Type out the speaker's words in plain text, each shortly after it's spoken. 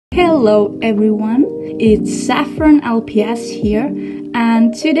Hello everyone, it's Saffron LPS here,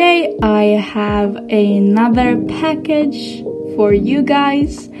 and today I have another package for you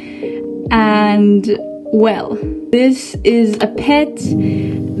guys. And well, this is a pet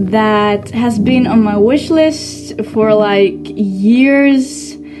that has been on my wish list for like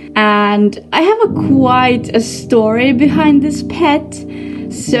years, and I have quite a story behind this pet.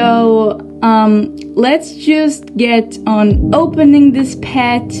 So let's just get on opening this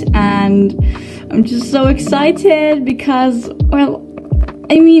pet, and I'm just so excited because, well,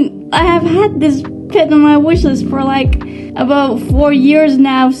 I mean, I have had this pet on my wish list for like about 4 years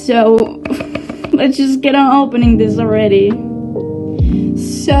now, so let's just get on opening this already.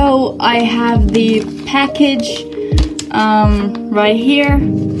 So I have the package right here.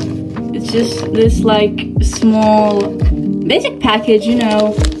 It's just this like small basic package, you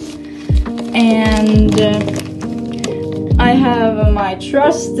know, and I have my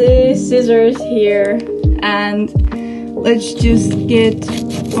trusty scissors here, and let's just get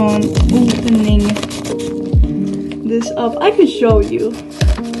on opening this up. I can show you.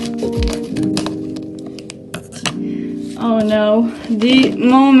 Oh no, the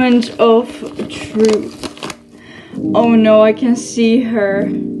moment of truth. Oh no, I can see her.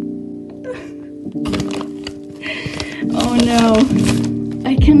 Oh no,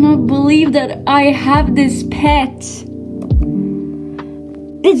 I cannot believe that I have this pet.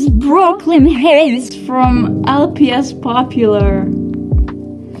 It's Brooklyn Hayes from LPS Popular.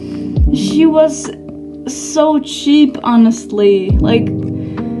 She was so cheap, honestly. Like,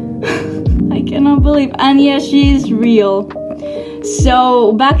 I cannot believe. And yeah, she is real.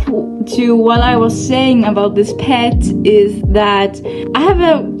 So back to what I was saying about this pet is that I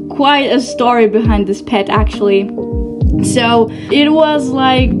have quite a story behind this pet actually. So it was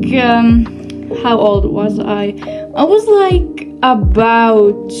like, how old was I? I was like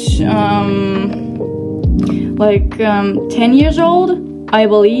about 10 years old, I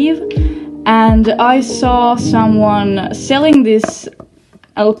believe, and I saw someone selling this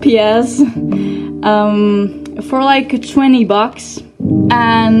LPS for like 20 bucks,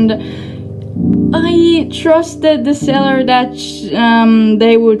 and I trusted the seller that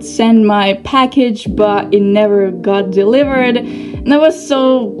they would send my package, but it never got delivered, and I was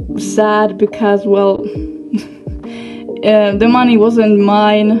so sad because, well, the money wasn't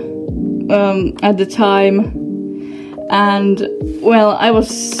mine at the time, and well, I was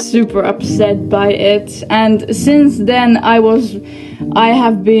super upset by it. And since then I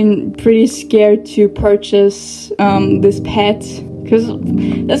have been pretty scared to purchase this pet, because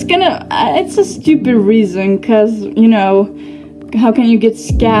it's a stupid reason, because, you know, how can you get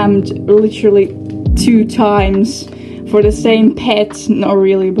scammed literally 2 times for the same pet? Not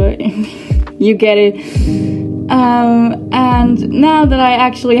really, but you get it. And now that I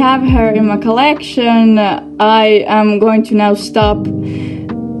actually have her in my collection, I am going to now stop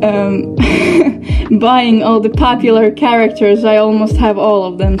buying all the popular characters. I almost have all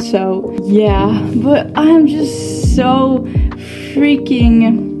of them, so yeah. But I'm just so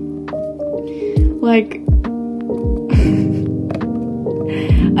freaking, like,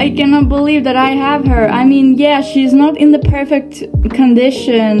 I cannot believe that I have her. I mean, yeah, she's not in the perfect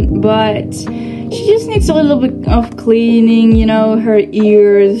condition, but she just needs a little bit of cleaning, you know, her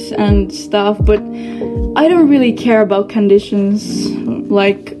ears and stuff. But I don't really care about conditions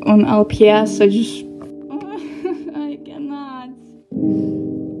like on LPS. I cannot.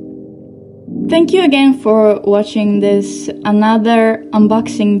 Thank you again for watching this another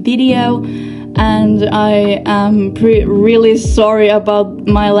unboxing video, and I am really sorry about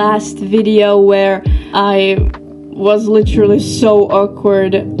my last video where I was literally so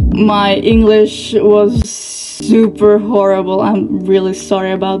awkward. My English was super horrible. I'm really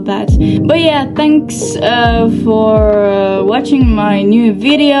sorry about that. But yeah, thanks for watching my new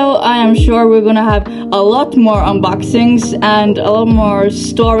video. I am sure we're gonna have a lot more unboxings and a lot more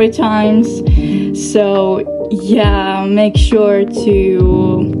story times. So yeah, make sure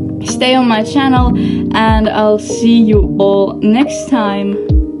to stay on my channel, and I'll see you all next time.